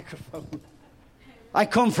microphone. I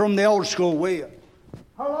come from the old school way.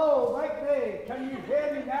 Hello, right there. Can you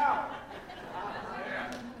hear me now?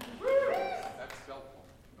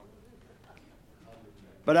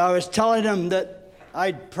 But I was telling them that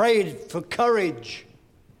I'd prayed for courage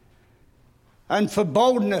and for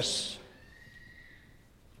boldness.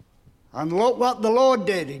 And look what the Lord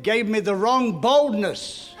did. He gave me the wrong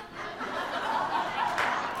boldness.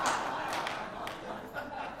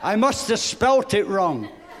 I must have spelt it wrong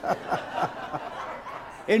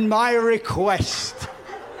in my request.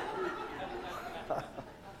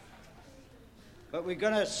 But we're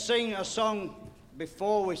going to sing a song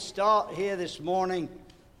before we start here this morning.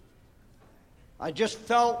 I just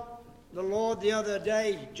felt the Lord the other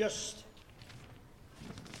day, just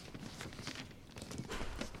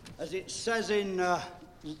as it says in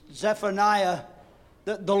Zephaniah,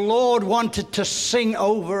 that the Lord wanted to sing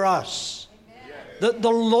over us. That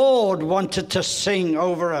the Lord wanted to sing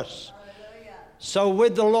over us. So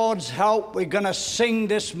with the Lord's help, we're going to sing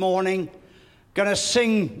this morning. Going to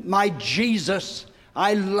sing, My Jesus,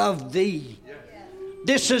 I Love Thee.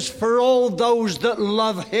 This is for all those that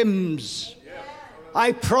love hymns.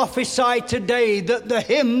 I prophesy today that the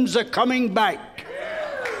hymns are coming back.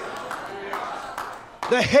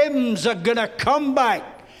 The hymns are going to come back.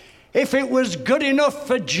 If it was good enough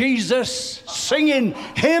for Jesus singing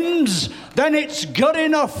hymns, then it's good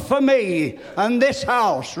enough for me and this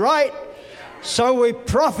house, right? So we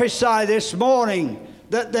prophesy this morning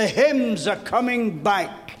that the hymns are coming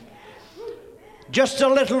back. Just a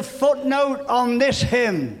little footnote on this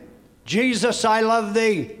hymn, Jesus, I Love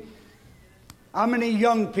Thee. How many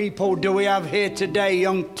young people do we have here today,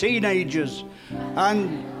 young teenagers?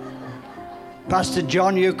 And Pastor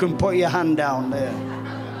John, you can put your hand down there.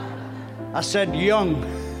 I said young.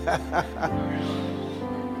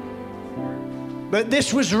 But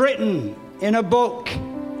this was written in a book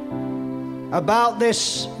about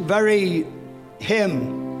this very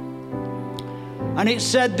hymn. And it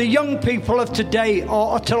said, the young people of today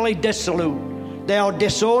are utterly dissolute. They are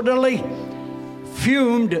disorderly,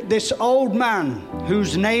 fumed. This old man,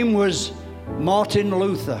 whose name was Martin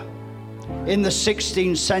Luther, in the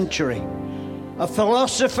 16th century. A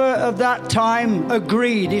philosopher of that time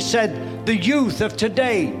agreed. He said, the youth of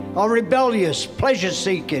today are rebellious,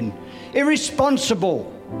 pleasure-seeking,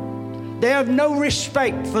 irresponsible. They have no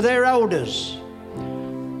respect for their elders.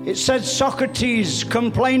 It said Socrates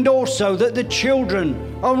complained also that the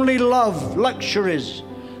children only love luxuries.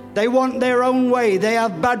 They want their own way. They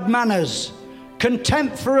have bad manners,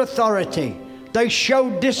 contempt for authority. They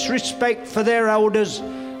show disrespect for their elders,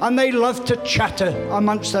 and they love to chatter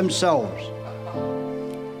amongst themselves.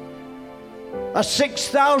 A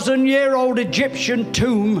 6,000-year-old Egyptian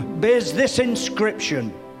tomb bears this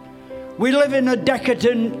inscription. We live in a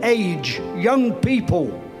decadent age. Young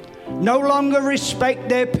people no longer respect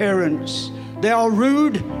their parents. They are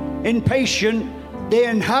rude, impatient, they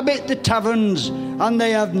inhabit the taverns, and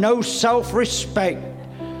they have no self-respect.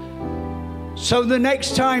 So the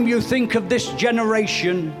next time you think of this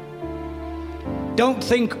generation, don't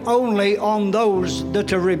think only on those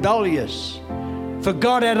that are rebellious. For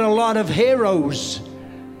God had a lot of heroes,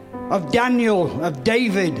 of Daniel, of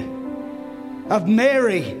David, of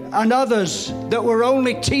Mary, and others that were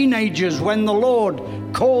only teenagers when the Lord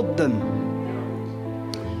called them.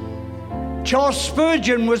 Charles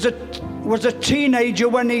Spurgeon was a teenager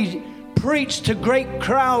when he preached to great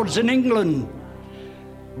crowds in England.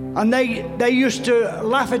 And they used to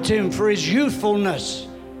laugh at him for his youthfulness.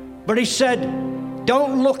 But he said,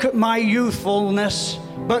 don't look at my youthfulness,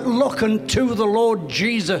 but look unto the Lord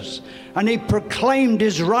Jesus. And he proclaimed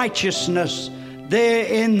his righteousness there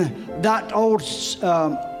in that old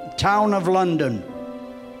town of London.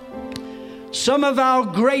 Some of our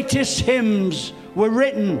greatest hymns were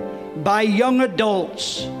written by young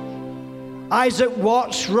adults. Isaac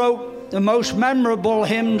Watts wrote the most memorable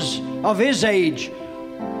hymns of his age,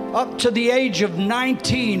 up to the age of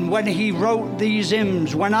 19 when he wrote these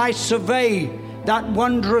hymns. When I survey that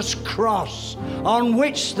wondrous cross on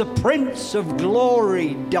which the Prince of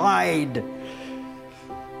Glory died.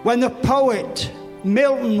 When the poet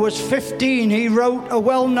Milton was 15, he wrote a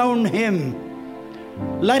well-known hymn.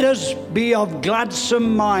 Let us be of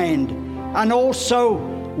gladsome mind and also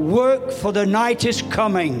work, for the night is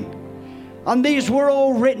coming. And these were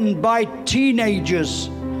all written by teenagers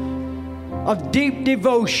of deep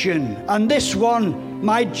devotion. And this one,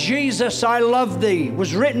 My Jesus, I Love Thee,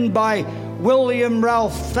 was written by William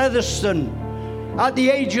Ralph Featherstone at the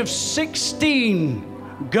age of 16.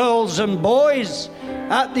 Girls and boys,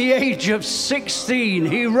 at the age of 16,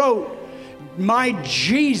 he wrote, My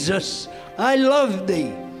Jesus, I Love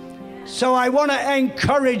Thee. So I want to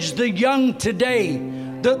encourage the young today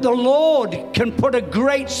that the Lord can put a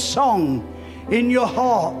great song in your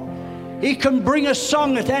heart. He can bring a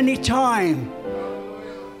song at any time.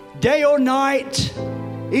 Day or night,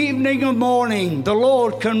 evening or morning, the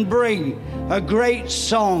Lord can bring a great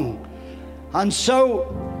song. And so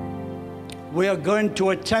we are going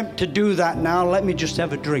to attempt to do that now. Let me just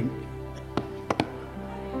have a drink.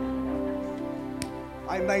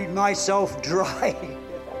 I made myself dry.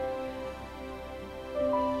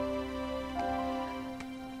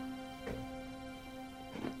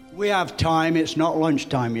 We have time. It's not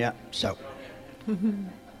lunchtime yet, so.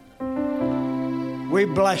 We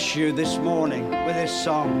bless you this morning with this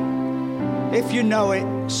song. If you know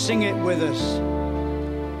it, sing it with us.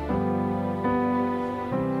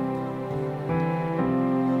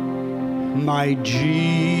 My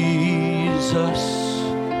Jesus,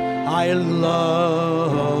 I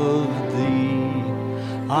love thee.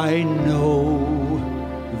 I know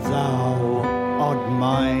thou art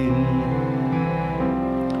mine.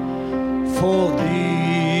 For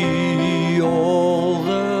thee all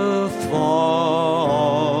the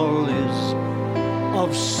follies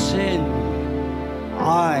of sin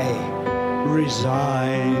I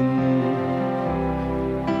resign.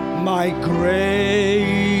 My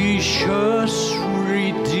gracious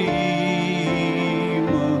Redeemer,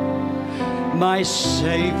 my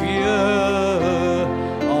Savior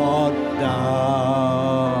art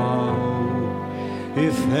thou.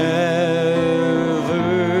 If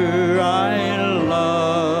ever I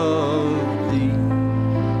love thee,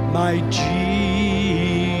 my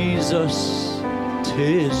Jesus,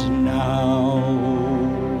 'tis now.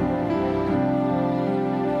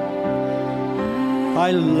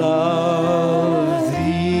 I love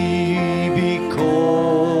thee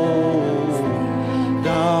because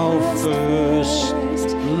thou first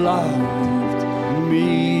loved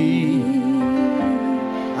me,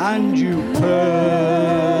 and you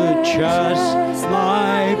purchased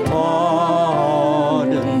my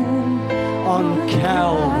pardon on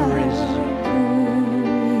Calvary's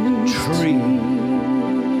tree.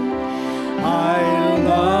 I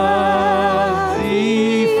love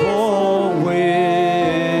thee for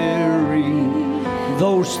wearing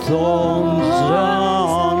those thorns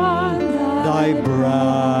on thy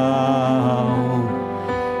brow.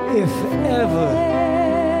 If ever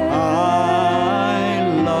I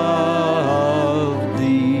love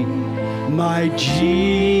thee, my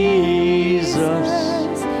Jesus,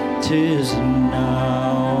 'tis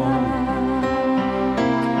now.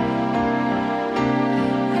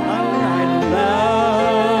 I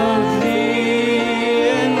love thee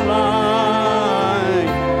in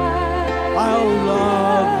life, I'll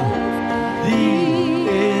love thee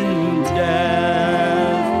in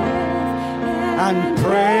death, and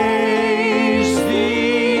praise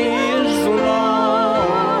thee as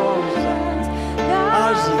long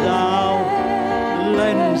as thou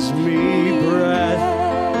lends me breath.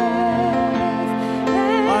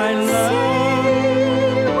 I love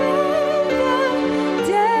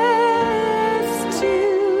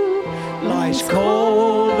lies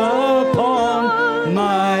cold upon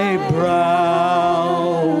my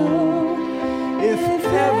brow. If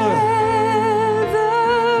ever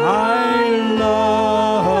I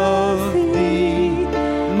love thee,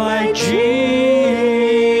 my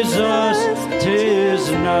Jesus,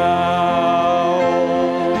 'tis now.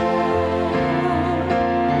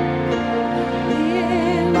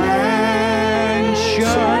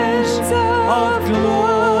 Mansions of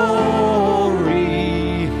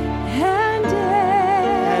glory and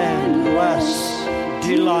endless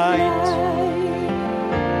delight,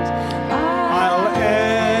 I'll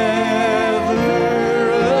ever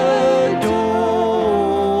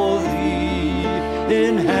adore thee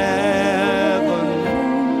in heaven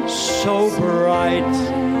so bright.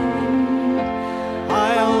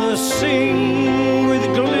 I'll sing with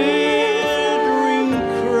glittering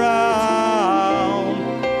crown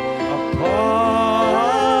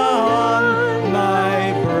upon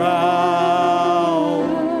my brow.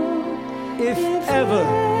 If ever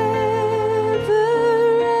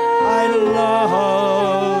I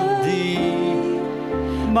love thee,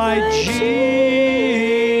 my Jesus,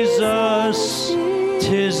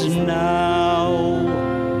 'tis now.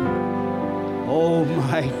 Oh,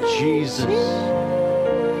 my Jesus,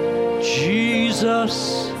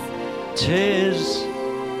 Jesus, 'tis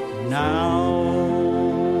now.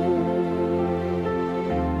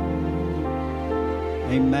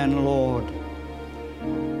 Amen, Lord.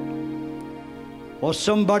 Well,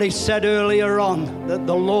 somebody said earlier on that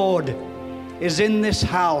the Lord is in this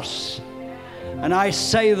house. And I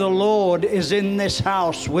say the Lord is in this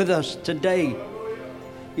house with us today.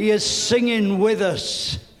 He is singing with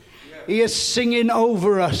us. He is singing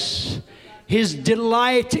over us. His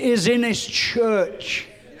delight is in His church.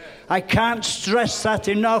 I can't stress that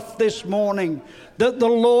enough this morning, that the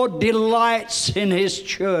Lord delights in His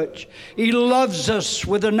church. He loves us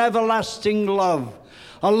with an everlasting love,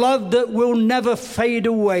 a love that will never fade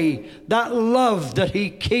away, that love that He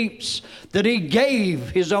keeps, that He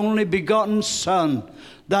gave His only begotten Son,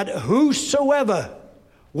 that whosoever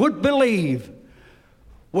would believe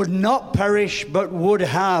would not perish but would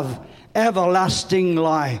have everlasting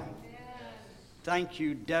life. Thank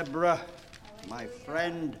you, Deborah, my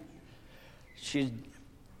friend. She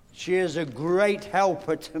is a great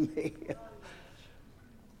helper to me.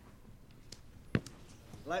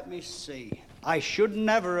 Let me see. I should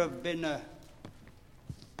never have been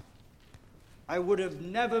I would have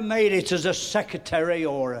never made it as a secretary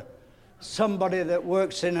or somebody that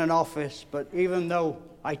works in an office, but even though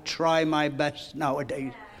I try my best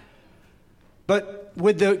nowadays. But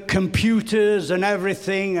with the computers and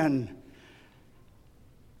everything, and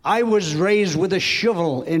I was raised with a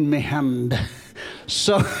shovel in my hand.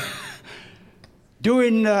 So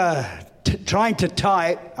trying to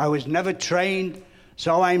type, I was never trained,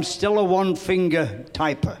 so I'm still a one-finger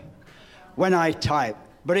typer when I type.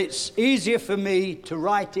 But it's easier for me to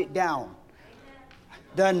write it down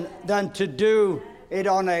than to do it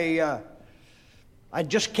on a... I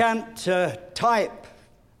just can't type.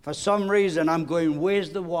 For some reason, I'm going, where's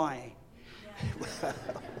the Y?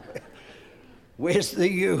 Where's the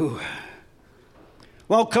U?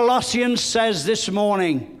 Well, Colossians says this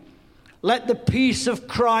morning, let the peace of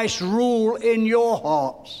Christ rule in your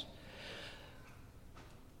hearts.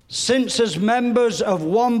 Since as members of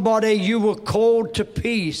one body you were called to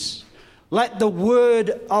peace, let the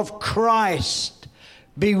word of Christ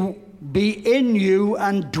be in you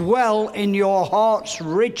and dwell in your hearts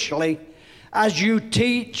richly, as you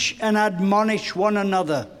teach and admonish one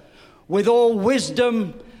another with all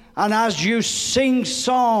wisdom, and as you sing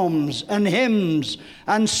psalms and hymns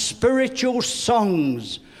and spiritual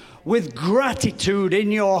songs with gratitude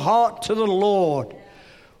in your heart to the Lord.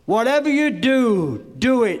 Whatever you do,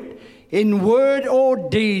 do it in word or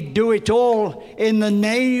deed. Do it all in the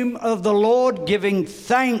name of the Lord, giving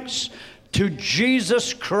thanks to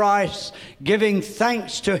Jesus Christ, giving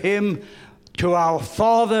thanks to Him, to our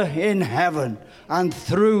Father in heaven, and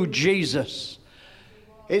through Jesus.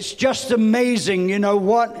 It's just amazing, you know,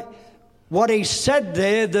 what he said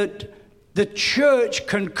there, that the church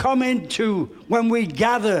can come into, when we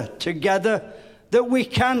gather together, that we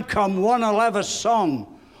can come. One will have a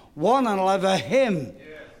song, one will have a hymn,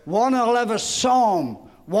 one will have a psalm,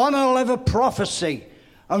 one will have a prophecy.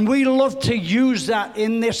 And we love to use that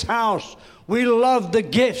in this house. We love the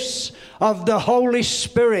gifts of the Holy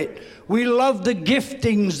Spirit. We love the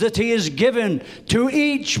giftings that He has given to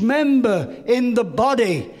each member in the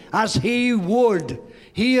body as He would.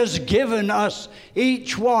 He has given us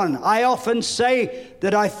each one. I often say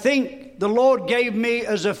that I think the Lord gave me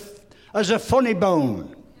as a funny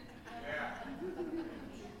bone.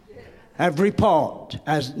 Every part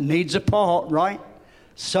needs a part, right?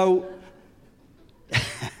 So,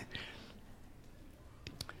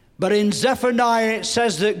 but in Zephaniah it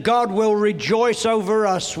says that God will rejoice over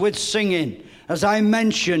us with singing. As I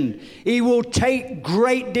mentioned, He will take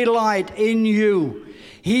great delight in you.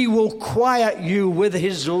 He will quiet you with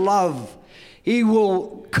His love. He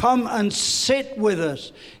will come and sit with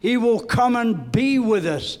us. He will come and be with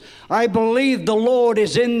us. I believe the Lord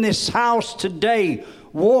is in this house today,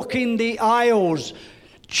 walking the aisles,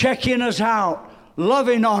 checking us out,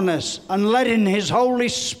 loving on us, and letting His Holy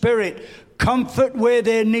Spirit comfort where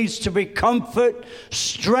there needs to be comfort,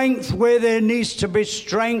 strength where there needs to be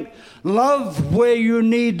strength, love where you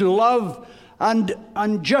need love, and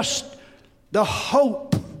just the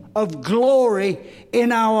hope of glory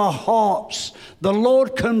in our hearts. The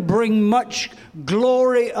Lord can bring much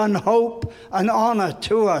glory and hope and honor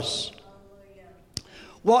to us.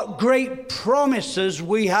 What great promises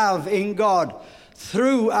we have in God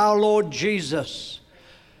through our Lord Jesus.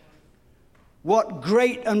 What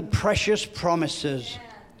great and precious promises.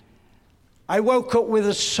 I woke up with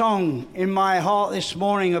a song in my heart this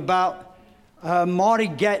morning about, Marty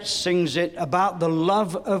Getz sings it, about the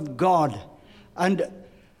love of God. And,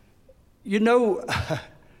 you know,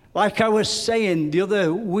 like I was saying the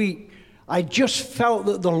other week, I just felt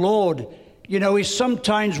that the Lord, you know, is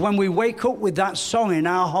sometimes when we wake up with that song in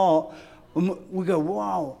our heart, we go,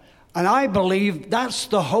 wow. And I believe that's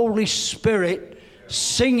the Holy Spirit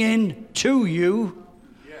singing to you,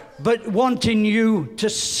 but wanting you to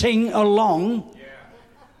sing along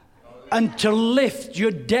and to lift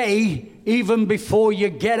your day even before you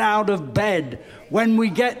get out of bed when we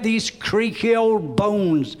get these creaky old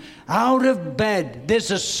bones out of bed,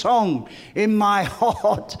 there's a song in my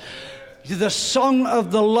heart, the song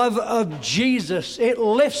of the love of Jesus. It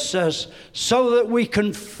lifts us so that we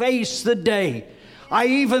can face the day. I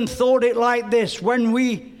even thought it like this: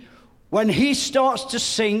 when he starts to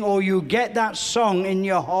sing, or you get that song in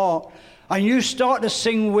your heart and you start to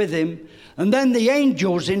sing with him, and then the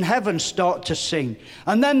angels in heaven start to sing,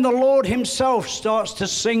 and then the Lord himself starts to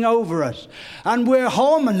sing over us, and we're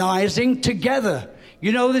harmonizing together.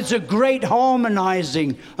 You know, there's a great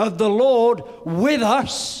harmonizing of the Lord with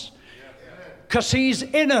us, because he's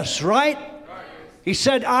in us, right? He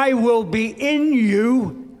said, I will be in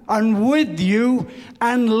you and with you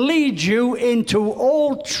and lead you into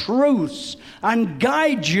all truths and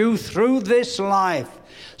guide you through this life.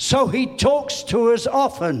 So he talks to us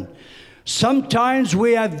often. Sometimes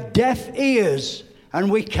we have deaf ears and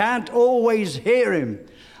we can't always hear him.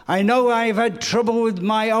 I know I've had trouble with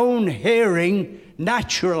my own hearing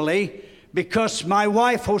naturally, because my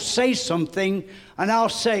wife will say something and I'll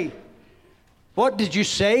say, what did you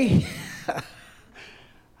say?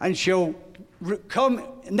 And she'll come,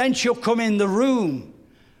 and then she'll come in the room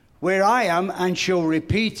where I am and she'll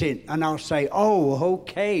repeat it, and I'll say, oh,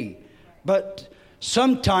 okay. But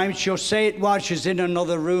sometimes she'll say it while she's in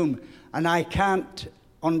another room and I can't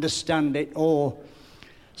understand it. Or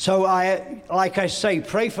so like I say,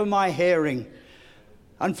 pray for my hearing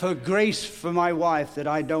and for grace for my wife that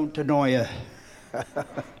I don't annoy her.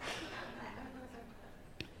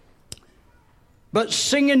 But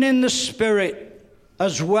singing in the Spirit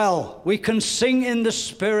as well. We can sing in the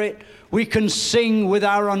Spirit. We can sing with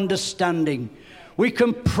our understanding. We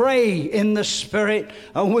can pray in the Spirit,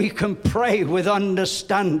 and we can pray with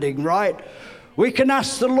understanding, right? We can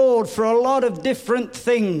ask the Lord for a lot of different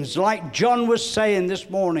things, like John was saying this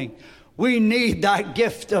morning. We need that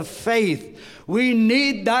gift of faith. We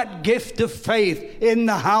need that gift of faith in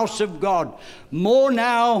the house of God. More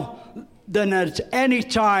now than at any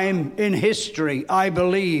time in history, I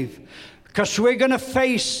believe. Because we're going to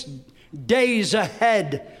face days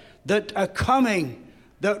ahead that are coming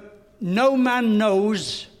that no man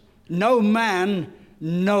knows, no man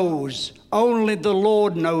knows. Only the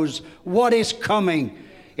Lord knows what is coming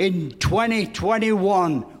in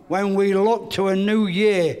 2021 when we look to a new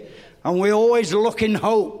year. And we always look in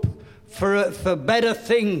hope for better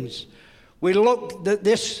things. We look that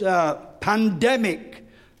this pandemic,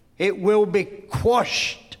 it will be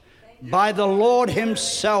quashed by the Lord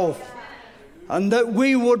himself, and that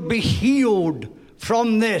we would be healed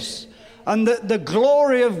from this, and that the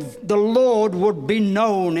glory of the Lord would be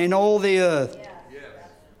known in all the earth.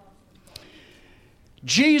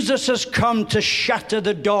 Jesus has come to shatter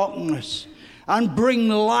the darkness and bring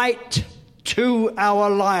light to our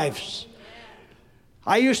lives.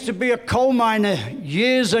 I used to be a coal miner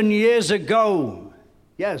years and years ago.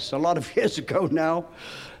 Yes, a lot of years ago now,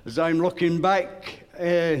 as I'm looking back.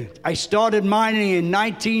 I started mining in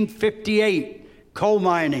 1958, coal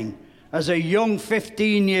mining, as a young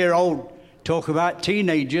 15-year-old. Talk about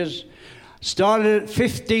teenagers. Started at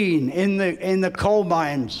 15 in the coal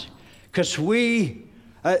mines, because we,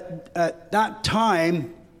 at that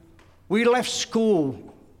time, we left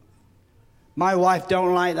school. My wife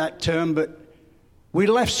don't like that term, but we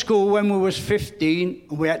left school when we was 15,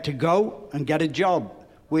 and we had to go and get a job.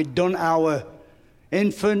 We'd done our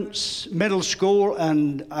infants, middle school,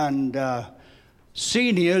 and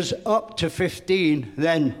seniors up to 15,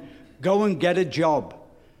 then go and get a job.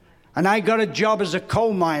 And I got a job as a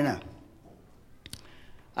coal miner.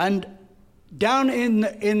 And down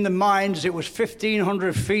in the mines, it was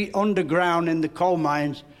 1,500 feet underground in the coal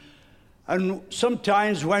mines. And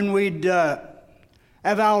sometimes when we'd have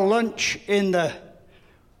our lunch in our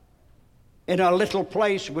little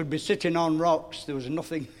place, we'd be sitting on rocks. There was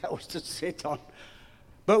nothing else to sit on.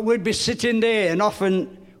 But we'd be sitting there, and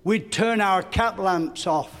often we'd turn our cap lamps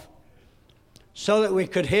off so that we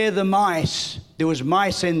could hear the mice. There was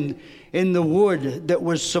mice in the wood that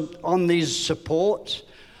was on these supports,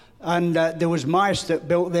 and there was mice that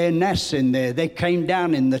built their nests in there. They came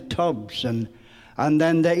down in the tubs, and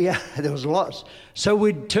then there was lots. So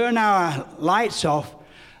we'd turn our lights off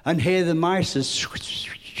and hear the mice.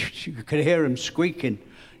 You could hear them squeaking.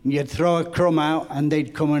 And you'd throw a crumb out, and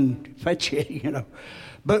they'd come and fetch it, you know.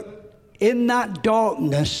 But in that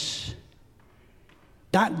darkness,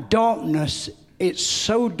 it's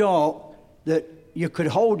so dark that you could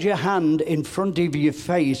hold your hand in front of your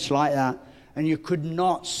face like that, and you could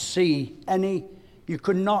not see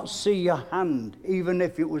your hand, even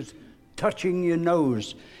if it was touching your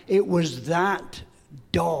nose. It was that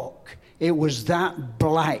dark. It was that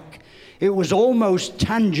black. It was almost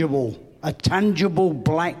tangible a tangible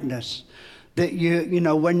blackness that you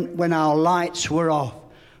know, when our lights were off.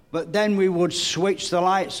 But then we would switch the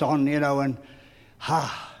lights on, you know, and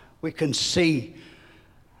we can see.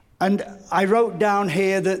 And I wrote down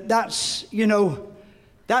here that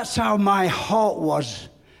that's how my heart was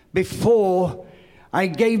before I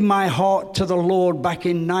gave my heart to the Lord back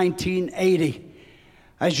in 1980.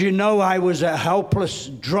 As you know, I was a helpless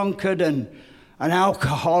drunkard and an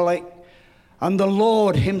alcoholic. And the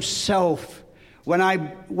Lord himself, when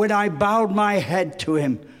I bowed my head to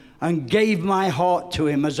him and gave my heart to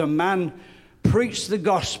him as a man, preached the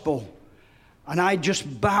gospel, and I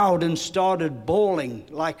just bowed and started bawling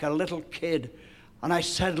like a little kid. And I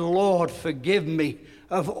said, Lord, forgive me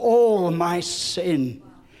of all my sin.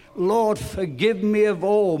 Lord, forgive me of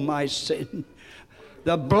all my sin.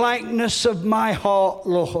 The blackness of my heart,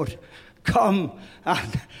 Lord, come.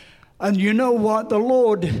 And you know what? The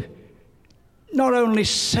Lord not only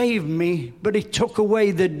saved me, but he took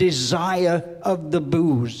away the desire of the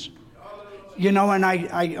booze. You know, and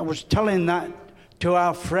I was telling that to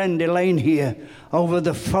our friend Elaine here over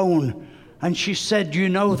the phone. And she said, you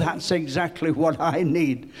know, that's exactly what I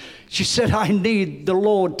need. She said, I need the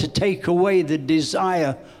Lord to take away the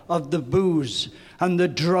desire of the booze and the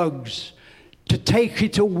drugs, to take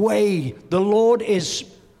it away. The Lord is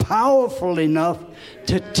powerful enough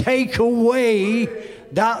to take away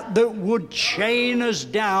that would chain us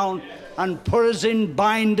down and put us in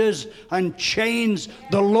binders and chains.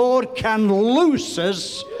 The Lord can loose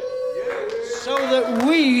us so that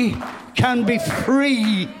we can be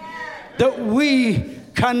free, that we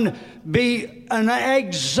can be and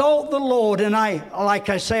exalt the Lord. And like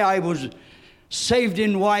I say, I was saved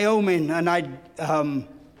in Wyoming, and I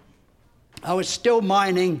was still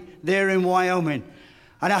mining there in Wyoming.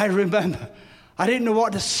 And I remember, I didn't know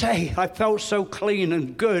what to say. I felt so clean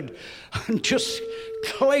and good and just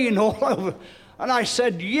clean all over. And I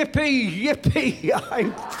said, yippee, yippee,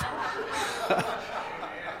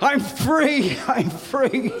 I'm free, I'm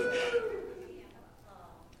free.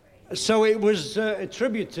 So it was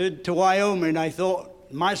attributed to Wyoming. I thought,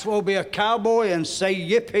 might as well be a cowboy and say,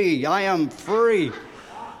 yippee, I am free.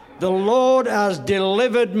 The Lord has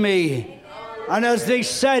delivered me. And as they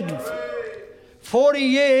said, 40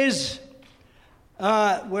 years,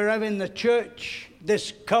 we're having the church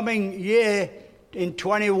this coming year in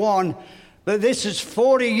 21, but this is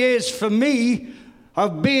 40 years for me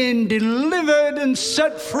of being delivered and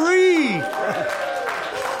set free.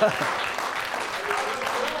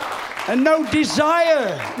 And no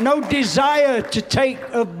desire to take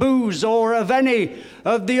of booze or of any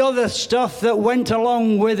of the other stuff that went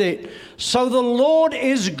along with it. So the Lord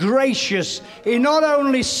is gracious. He not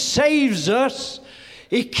only saves us,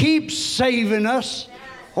 he keeps saving us,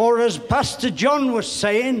 or as Pastor John was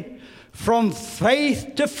saying, from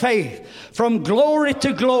faith to faith, from glory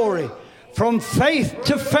to glory, from faith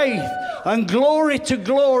to faith, and glory to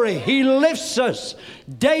glory. He lifts us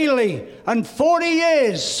daily. And 40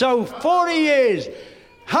 years, so 40 years.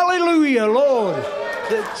 Hallelujah, Lord.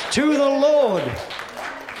 To the Lord.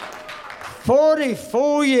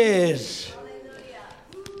 44 years.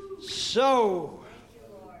 So,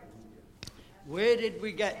 where did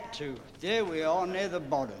we get to? There we are, near the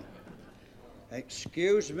bottom.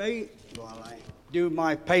 Excuse me while I do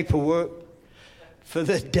my paperwork for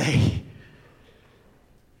the day.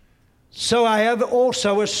 So I have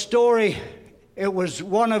also a story. It was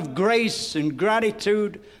one of grace and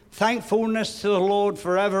gratitude, thankfulness to the Lord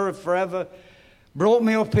forever and forever. Brought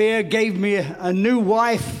me up here, gave me a new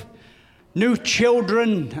wife, new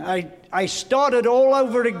children. I started all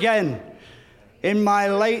over again in my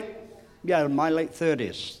late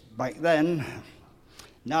 30s. Back then,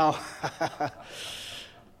 now,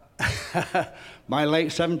 my late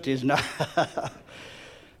 70s now.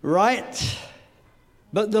 Right?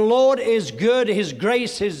 But the Lord is good, his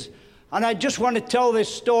grace is... And I just want to tell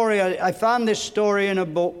this story. I found this story in a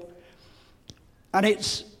book. And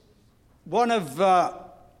it's one of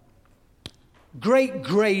great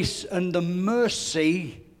grace and the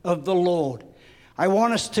mercy of the Lord. I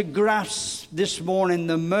want us to grasp this morning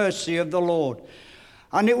the mercy of the Lord.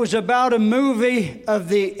 And it was about a movie of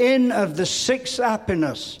the Inn of the Sixth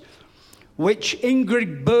Happiness, which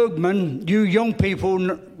Ingrid Bergman, you young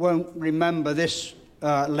people won't remember this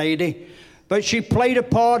lady, but she played a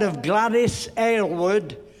part of Gladys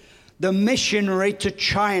Aylward, the missionary to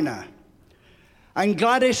China. And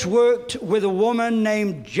Gladys worked with a woman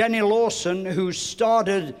named Jenny Lawson, who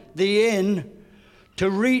started the inn to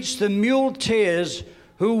reach the muleteers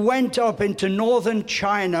who went up into northern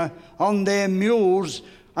China on their mules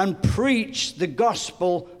and preached the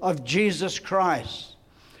gospel of Jesus Christ.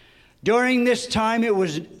 During this time, it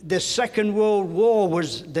was the Second World War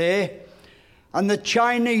was there, and the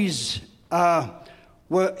Chinese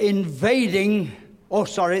were invading,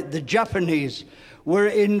 the Japanese were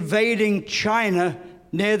invading China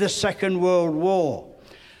near the Second World War.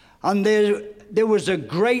 And there was a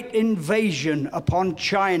great invasion upon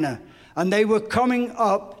China, and they were coming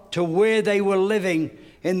up to where they were living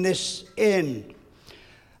in this inn.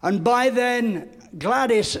 And by then,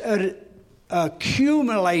 Gladys had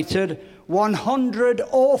accumulated 100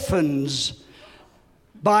 orphans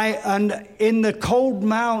in the cold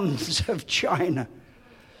mountains of China.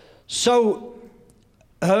 So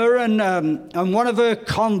her and one of her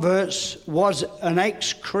converts was an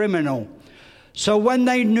ex-criminal. So when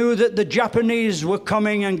they knew that the Japanese were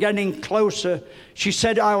coming and getting closer, she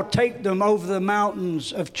said, I'll take them over the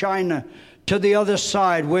mountains of China to the other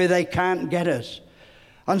side where they can't get us.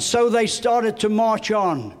 And so they started to march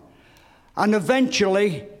on. And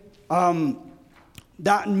eventually,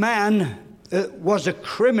 that man was a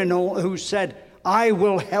criminal who said, I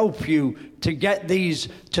will help you to get these,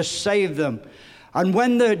 to save them. And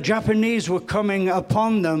when the Japanese were coming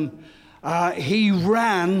upon them, he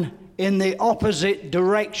ran in the opposite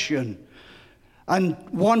direction and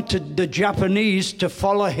wanted the Japanese to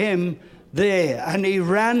follow him there. And he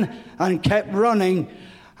ran and kept running,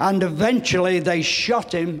 and eventually they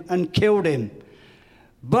shot him and killed him.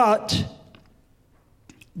 But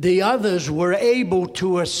the others were able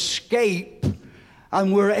to escape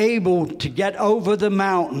and were able to get over the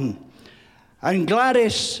mountain. And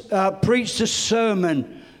Gladys preached a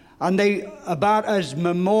sermon about his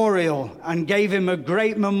memorial, and gave him a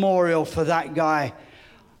great memorial for that guy.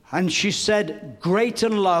 And she said, greater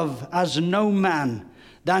love has no man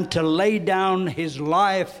than to lay down his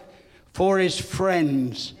life for his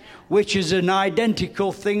friends, which is an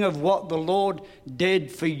identical thing of what the Lord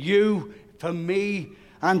did for you, for me,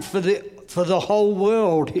 and for the whole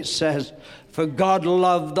world, it says. For God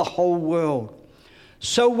loved the whole world.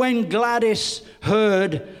 So when Gladys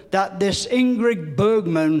heard that this Ingrid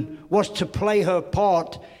Bergman was to play her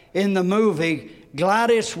part in the movie,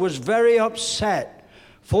 Gladys was very upset,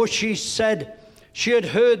 for she said she had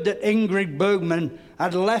heard that Ingrid Bergman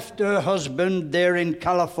had left her husband there in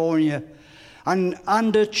California and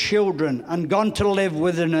her children and gone to live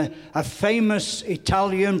with a famous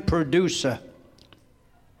Italian producer.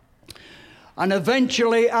 And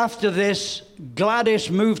eventually after this, Gladys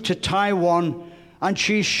moved to Taiwan, and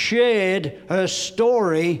she shared her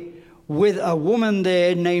story with a woman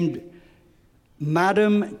there named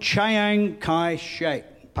Madam Chiang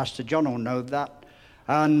Kai-shek. Pastor John will know that.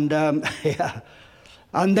 And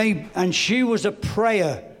and she was a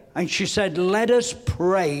prayer. And she said, let us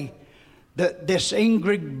pray that this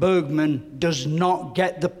Ingrid Bergman does not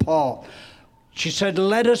get the part. She said,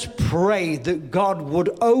 let us pray that God would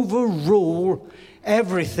overrule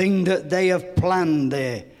everything that they have planned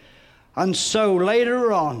there. And so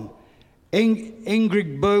later on,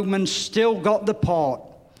 Ingrid Bergman still got the part.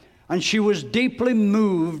 And she was deeply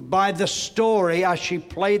moved by the story as she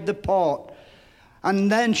played the part.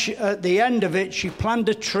 And then at the end of it, she planned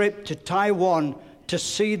a trip to Taiwan to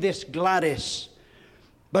see this Gladys.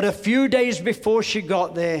 But a few days before she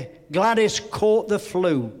got there, Gladys caught the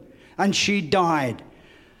flu and she died.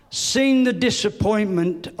 Seeing the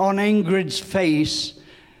disappointment on Ingrid's face,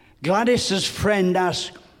 Gladys's friend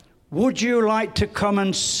asked, would you like to come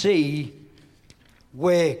and see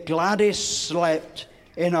where Gladys slept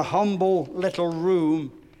in a humble little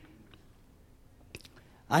room?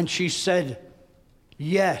 And she said,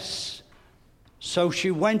 yes. So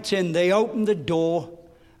she went in, they opened the door,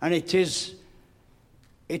 and it is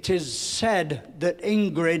said that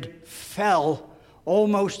Ingrid fell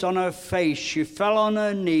almost on her face. She fell on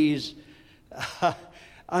her knees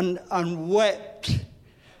and wept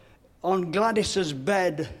on Gladys's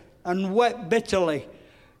bed and wept bitterly,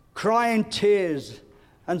 crying tears,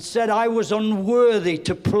 and said, I was unworthy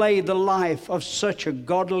to play the life of such a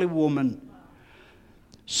godly woman.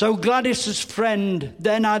 So Gladys's friend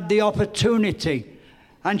then had the opportunity,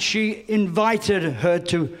 and she invited her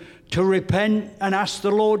to repent and ask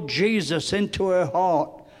the Lord Jesus into her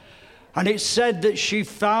heart. And it said that she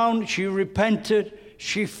repented,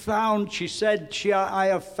 she said, I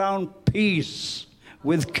have found peace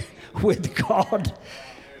with God.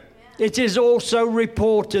 It is also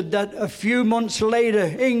reported that a few months later,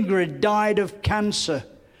 Ingrid died of cancer.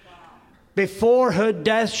 Before her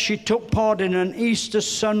death, she took part in an Easter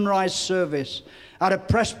sunrise service at a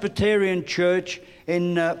Presbyterian church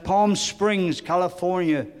in Palm Springs,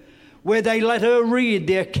 California, where they let her read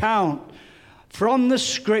the account from the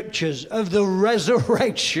scriptures of the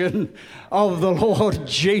resurrection of the Lord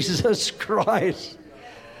Jesus Christ.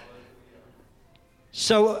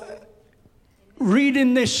 So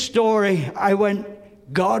reading this story, I went,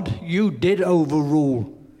 God, you did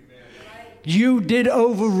overrule. You did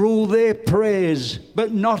overrule their prayers,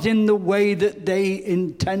 but not in the way that they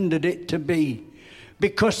intended it to be.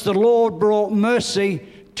 Because the Lord brought mercy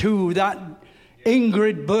to that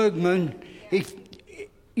Ingrid Bergman.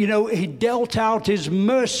 He dealt out his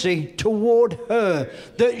mercy toward her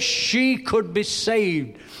that she could be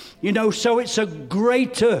saved. So it's a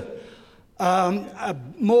greater, a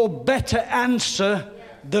more better answer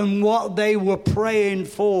than what they were praying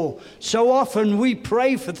for. So often we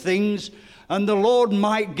pray for things and the Lord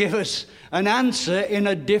might give us an answer in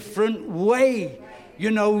a different way.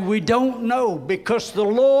 We don't know, because the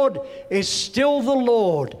Lord is still the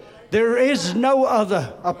Lord. There is no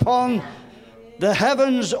other upon the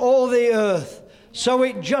heavens or the earth. So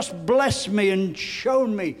it just blessed me and showed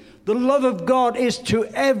me the love of God is to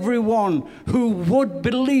everyone who would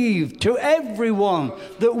believe, to everyone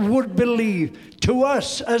that would believe. To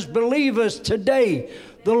us as believers today,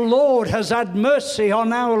 the Lord has had mercy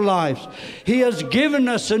on our lives. He has given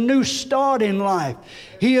us a new start in life.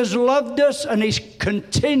 He has loved us, and He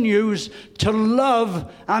continues to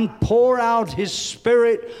love and pour out His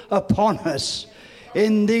Spirit upon us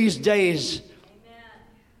in these days.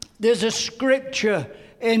 There's a scripture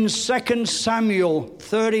in 2 Samuel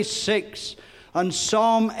 36 and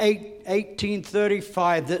Psalm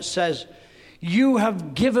 18:35 that says, "You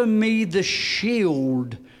have given me the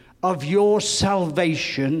shield of your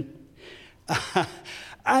salvation,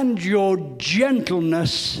 and your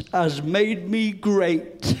gentleness has made me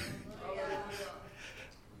great."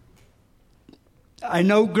 I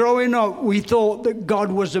know growing up we thought that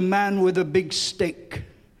God was a man with a big stick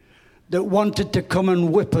that wanted to come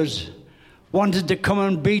and whip us, wanted to come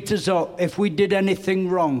and beat us up if we did anything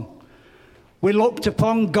wrong. We looked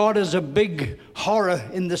upon God as a big horror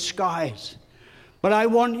in the skies. But I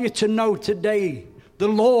want you to know today, the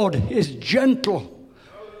Lord is gentle.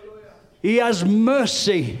 He has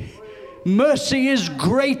mercy. Mercy is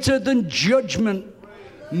greater than judgment.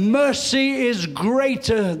 Mercy is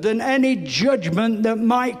greater than any judgment that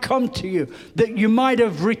might come to you, that you might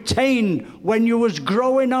have retained when you was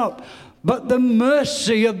growing up. But the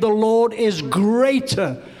mercy of the Lord is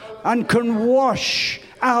greater and can wash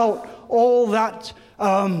out all that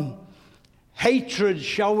hatred,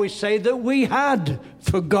 shall we say, that we had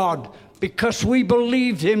for God, because we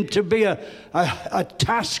believed Him to be a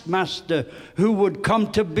taskmaster who would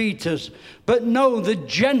come to beat us. But no, the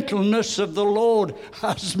gentleness of the Lord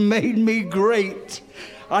has made me great.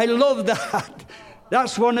 I love that.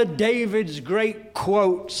 That's one of David's great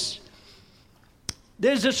quotes.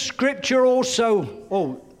 There's a scripture also.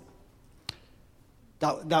 Oh,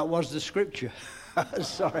 that was the scripture.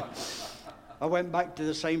 Sorry. I went back to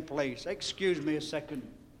the same place. Excuse me a second.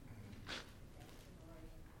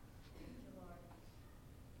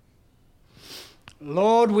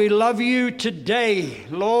 Lord, we love you today.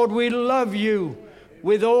 Lord, we love you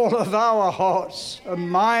with all of our hearts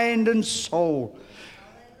and mind and soul.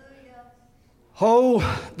 Oh,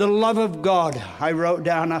 the love of God, I wrote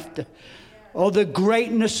down after. Oh, the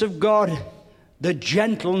greatness of God, the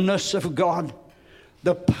gentleness of God,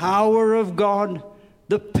 the power of God,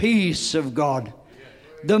 the peace of God,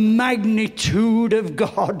 the magnitude of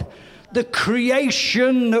God, the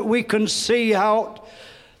creation that we can see out,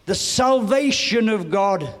 the salvation of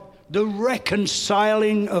God, the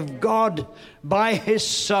reconciling of God by His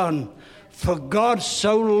Son. For God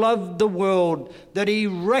so loved the world that He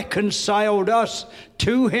reconciled us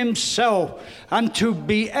to Himself, and to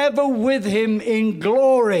be ever with Him in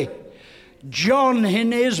glory. John,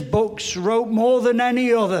 in his books, wrote more than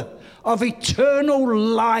any other of eternal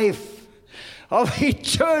life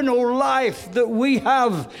that we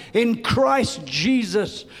have in Christ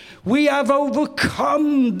Jesus. We have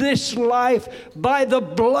overcome this life by the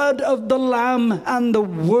blood of the Lamb and the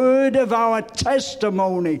word of our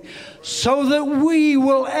testimony, so that we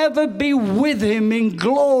will ever be with Him in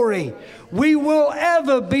glory. We will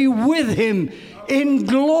ever be with Him in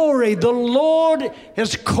glory. The Lord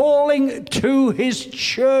is calling to His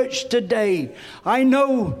church today. I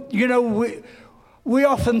know, we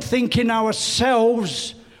often think in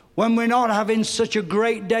ourselves when we're not having such a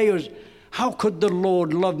great day as, how could the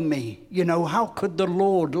Lord love me? How could the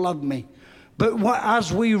Lord love me? But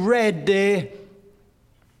as we read there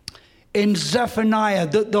in Zephaniah,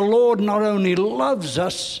 that the Lord not only loves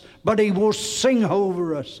us, but He will sing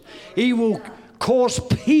over us. He will cause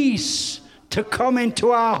peace to come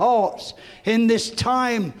into our hearts in this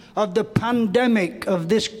time of the pandemic, of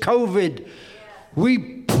this COVID. We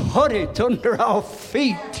put it under our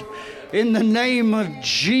feet in the name of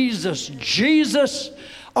Jesus. Jesus,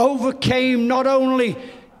 overcame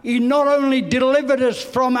He not only delivered us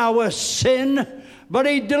from our sin, but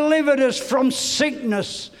He delivered us from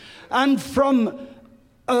sickness and from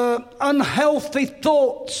unhealthy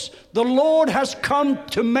thoughts. The Lord has come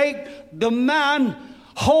to make the man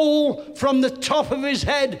whole from the top of his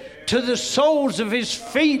head to the soles of his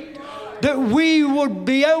feet, that we would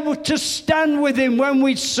be able to stand with Him when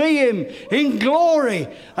we see Him in glory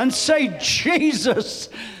and say, Jesus,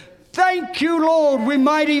 thank you, Lord. We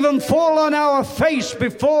might even fall on our face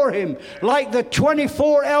before Him like the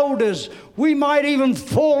 24 elders. We might even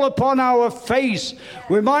fall upon our face.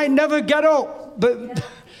 We might never get up. But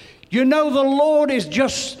you know, the Lord is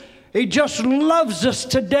He just loves us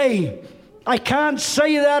today. I can't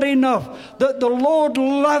say that enough, that the Lord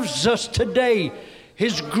loves us today.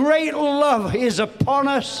 His great love is upon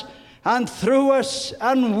us and through us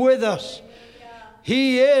and with us.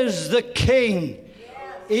 He is the King.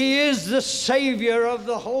 He is the Savior of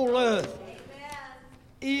the whole earth.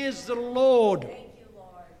 He is the Lord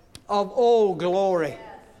of all glory.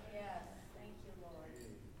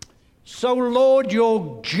 So, Lord,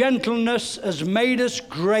 your gentleness has made us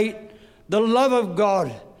great. The love of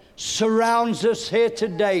God surrounds us here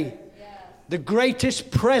today. The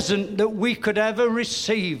greatest present that we could ever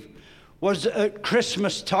receive was at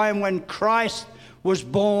Christmas time when Christ was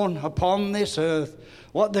born upon this earth.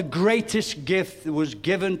 What the greatest gift was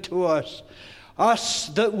given to us. Us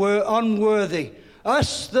that were unworthy.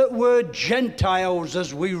 Us that were Gentiles,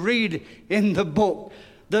 as we read in the book.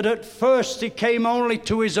 That at first He came only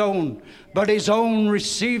to His own, but His own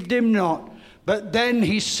received Him not. But then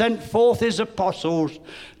He sent forth His apostles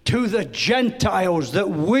to the Gentiles that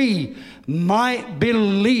we might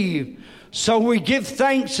believe. So we give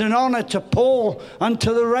thanks and honor to Paul and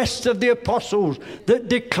to the rest of the apostles that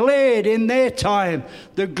declared in their time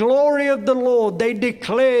the glory of the Lord. They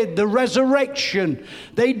declared the resurrection.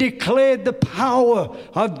 They declared the power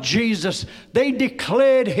of Jesus. They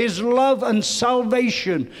declared His love and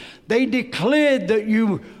salvation. They declared that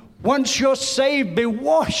you, once you're saved, be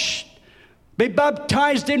washed, be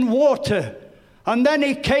baptized in water. And then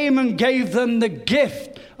He came and gave them the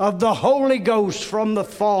gift of the Holy Ghost from the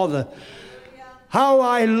Father. How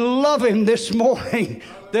I love Him this morning,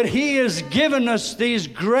 that He has given us these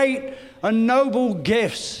great and noble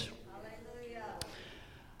gifts.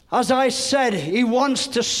 As I said, He wants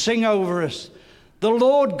to sing over us. The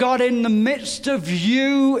Lord God in the midst of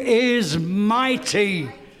you is mighty.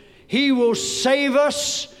 He will save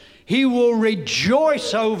us. He will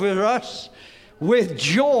rejoice over us with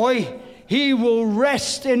joy. He will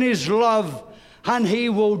rest in His love, and He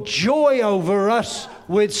will joy over us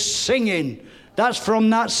with singing. That's from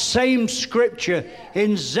that same scripture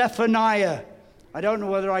in Zephaniah. I don't know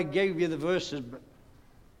whether I gave you the verses,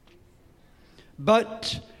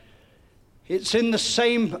 but it's in the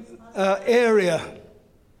same area.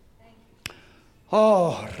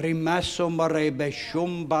 Oh, rimaso marebe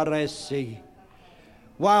shumbaresi.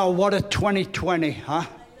 Wow, what a 2020, huh?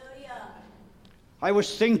 I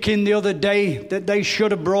was thinking the other day that they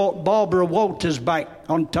should have brought Barbara Walters back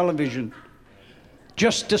on television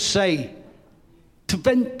just to say,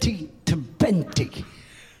 2020.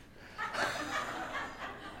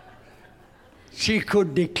 She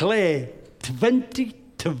could declare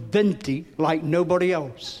 2020 like nobody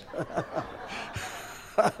else.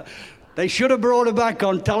 They should have brought her back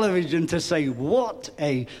on television to say, what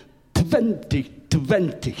a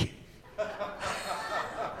 2020.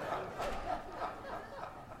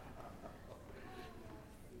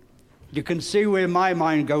 You can see where my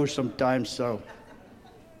mind goes sometimes, so.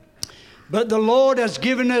 But the Lord has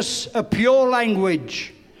given us a pure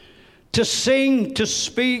language to sing, to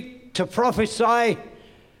speak, to prophesy,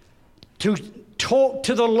 to talk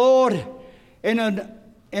to the Lord in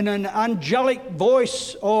an angelic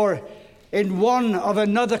voice or in one of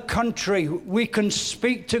another country. We can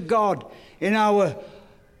speak to God in our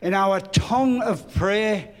tongue of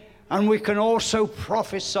prayer, and we can also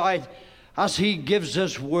prophesy as He gives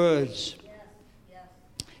us words.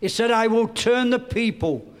 He said, I will turn the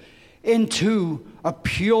people into a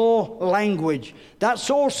pure language. That's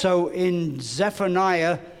also in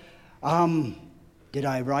Zephaniah. Did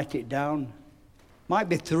I write it down? Might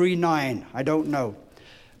be 3:9. I don't know.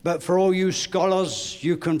 But for all you scholars,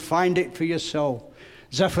 you can find it for yourself.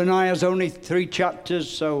 Zephaniah is only 3 chapters,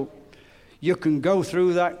 so you can go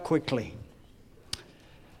through that quickly.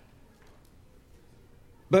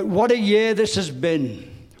 But what a year this has been.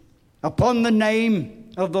 Upon the name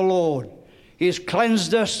of the Lord, He has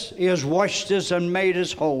cleansed us, He has washed us and made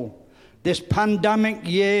us whole. This pandemic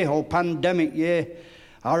year,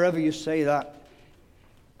 however you say that.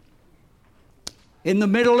 In the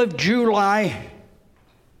middle of July,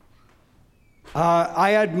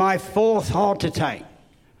 I had my 4th heart attack.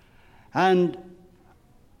 And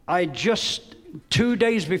 2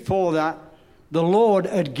 days before that, the Lord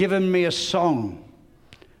had given me a song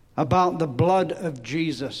about the blood of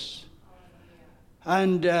Jesus.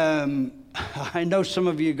 And I know some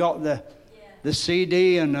of you got the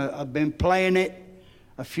CD, and I've been playing it.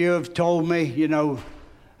 A few have told me, you know,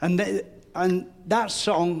 and that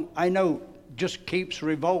song, I know, just keeps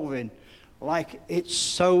revolving. Like, it's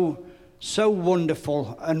so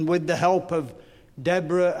wonderful. And with the help of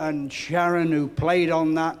Deborah and Sharon, who played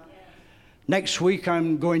on that, next week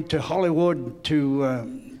I'm going to Hollywood to...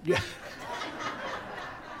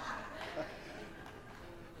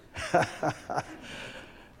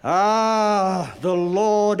 the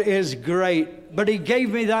Lord is great. But he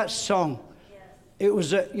gave me that song. It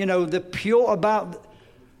was, the pure about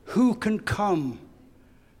who can come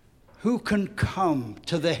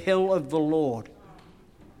to the hill of the Lord.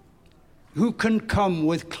 Who can come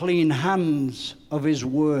with clean hands of his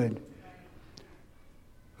word?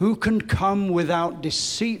 Who can come without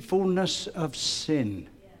deceitfulness of sin?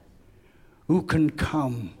 Who can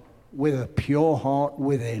come with a pure heart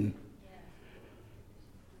within?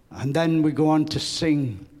 And then we go on to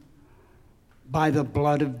sing, by the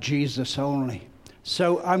blood of Jesus only.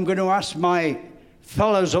 So I'm going to ask my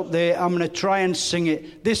fellows up there, I'm going to try and sing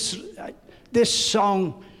it. This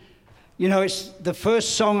song, it's the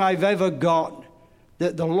first song I've ever got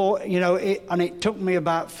that the Lord, and it took me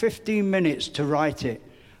about 15 minutes to write it.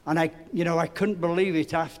 And I couldn't believe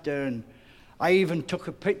it after, and I even took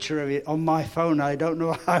a picture of it on my phone. I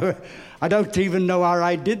don't even know how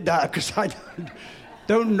I did that, because I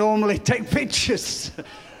don't normally take pictures.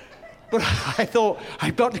 But I thought,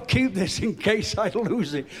 I've got to keep this in case I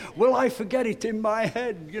lose it. Will I forget it in my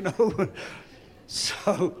head,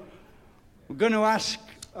 So we're going to ask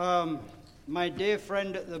my dear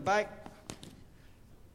friend at the back,